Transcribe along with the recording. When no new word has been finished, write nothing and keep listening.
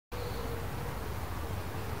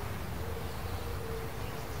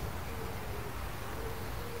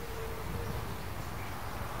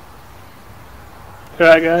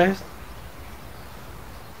Right, guys.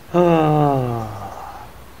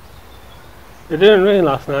 It didn't rain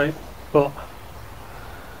last night, but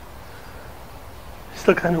it's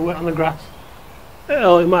still kind of wet on the grass.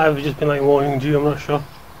 Oh, it might have just been like morning dew, I'm not sure.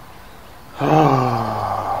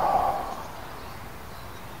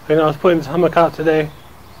 You know, I was putting this hammock out today.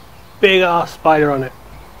 Big ass spider on it.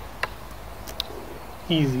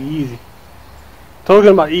 Easy, easy. Talking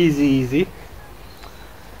about easy,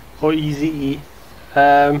 or easy.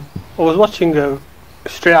 I was watching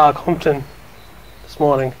Straight Outta Compton this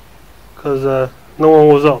morning because no one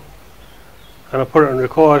was up, and I put it on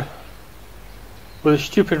record. But the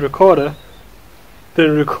stupid recorder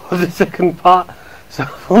didn't record the second part, so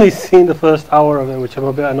I've only seen the first hour of it, which I'm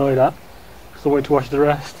a bit annoyed at because I wait to watch the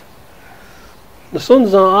rest. The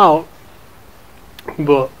sun's not out,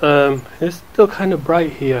 but it's still kind of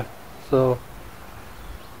bright here, so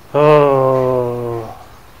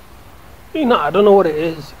you know, I don't know what it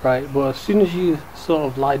is, right? But as soon as you sort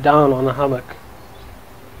of lie down on a hammock,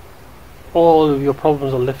 all of your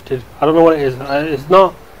problems are lifted. I don't know what it is. It's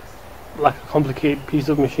not like a complicated piece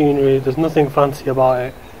of machinery. There's nothing fancy about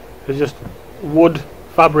it. It's just wood,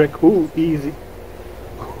 fabric. Ooh, easy.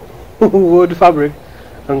 Wood, fabric,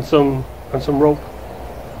 and some rope.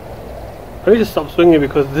 I need to stop swinging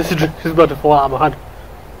because this drink is about to fall out of my hand.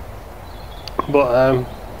 But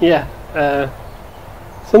yeah,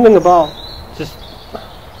 something about just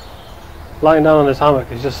lying down on this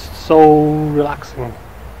hammock is just so relaxing.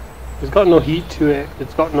 It's got no heat to it.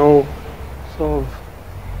 It's got no sort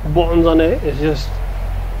of buttons on it. It's just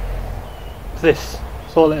this.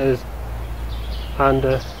 That's all it is. And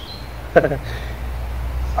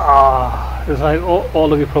it's like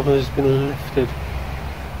all of your problems have been lifted.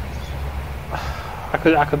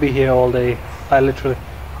 I could be here all day. I literally.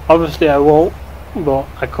 Obviously I won't, but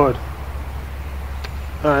I could.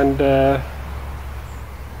 And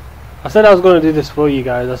I said I was going to do this for you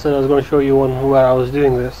guys. I said I was going to show you one where I was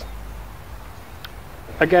doing this.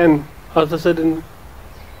 Again, as I said in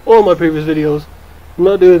all my previous videos, I'm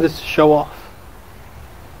not doing this to show off.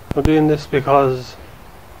 I'm doing this because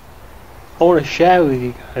I want to share with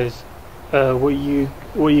you guys what you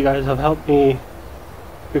guys have helped me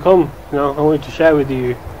become. You know, I want to share with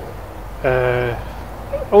you. I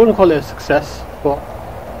wouldn't call it a success, but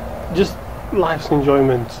just life's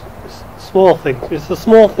enjoyment. It's small things. It's the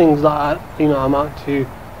small things that amount to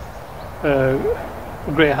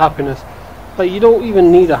great happiness. Like, you don't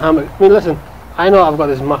even need a hammock. I mean, listen, I know I've got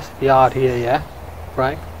this massive yard here, yeah,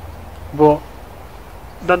 right? But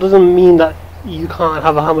that doesn't mean that you can't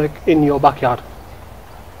have a hammock in your backyard.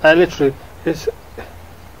 Literally,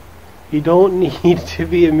 you don't need to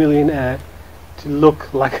be a millionaire to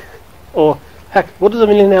look like, or heck, what does a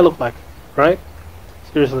millionaire look like, right?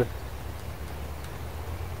 Seriously.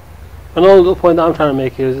 Another point that I'm trying to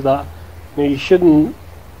make is that you shouldn't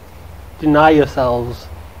deny yourselves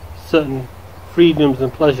certain freedoms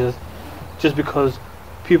and pleasures just because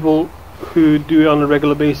people who do it on a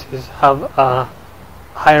regular basis have a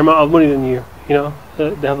higher amount of money than you. You know,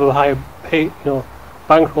 they have a higher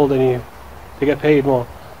bankroll than you. They get paid more.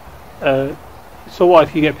 So what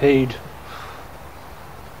if you get paid?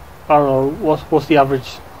 I don't know. What's the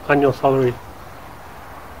average annual salary?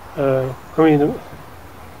 I mean,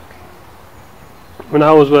 when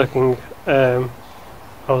I was working, I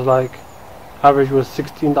was like, average was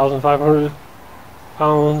 £16,500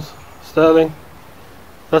 sterling.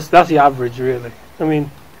 That's the average, really. I mean,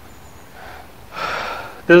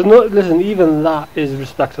 there's no, listen, even that is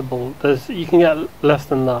respectable. You can get less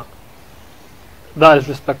than that. That is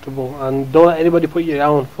respectable, and don't let anybody put you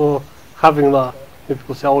down for having that. If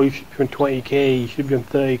people say, oh, you should be on 20k, you should be on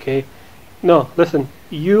 30k. No, listen,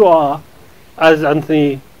 you are, as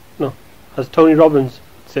Tony Robbins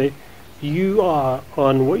would say, you are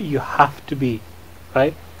on what you have to be,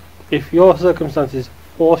 right? If your circumstances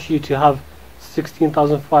force you to have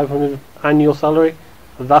 16,500 annual salary,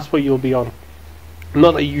 that's what you'll be on.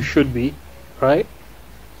 Not that you should be, right?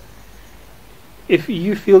 If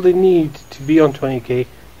you feel the need to be on 20k,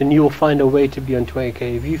 then you will find a way to be on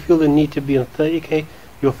 20k. If you feel the need to be on 30k,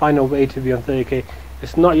 you'll find a way to be on 30k.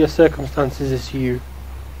 It's not your circumstances, it's you.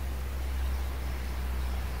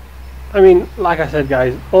 I mean, like I said,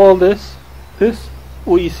 guys, all this,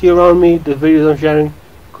 what you see around me, the videos I'm sharing,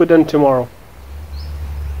 could end tomorrow.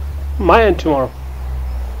 Might end tomorrow.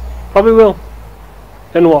 Probably will.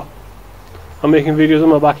 Then what? I'm making videos in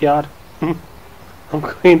my backyard. I'm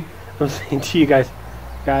saying to you guys,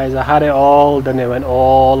 I had it all done. It went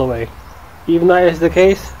all the way. Even that is the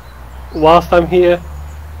case, whilst I'm here,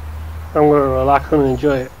 I'm going to relax and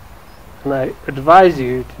enjoy it. And I advise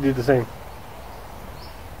you to do the same.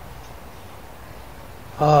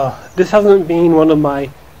 This hasn't been one of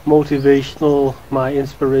my motivational, my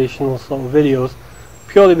inspirational sort of videos,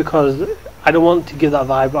 purely because I don't want to give that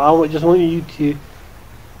vibe. Just want you to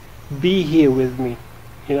be here with me,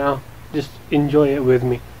 you know, just enjoy it with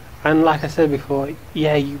me. And like I said before,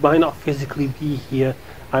 yeah, you might not physically be here.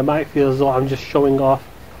 I might feel as though I'm just showing off.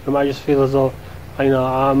 I might just feel as though, you know,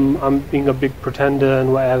 I'm being a big pretender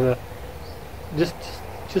and whatever.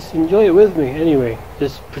 Just enjoy it with me anyway.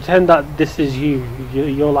 Just pretend that this is you.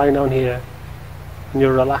 You're lying down here and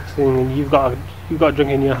you're relaxing, and you've got a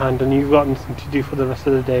drink in your hand, and you've got nothing to do for the rest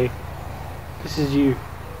of the day. This is you.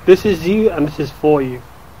 This is you, and this is for you.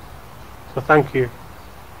 So thank you.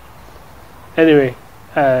 Anyway,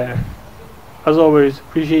 as always,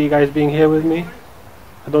 appreciate you guys being here with me.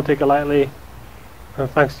 I don't take it lightly, and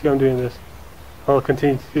thanks to you I'm doing this. I'll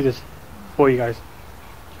continue to do this for you guys.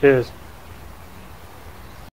 Cheers.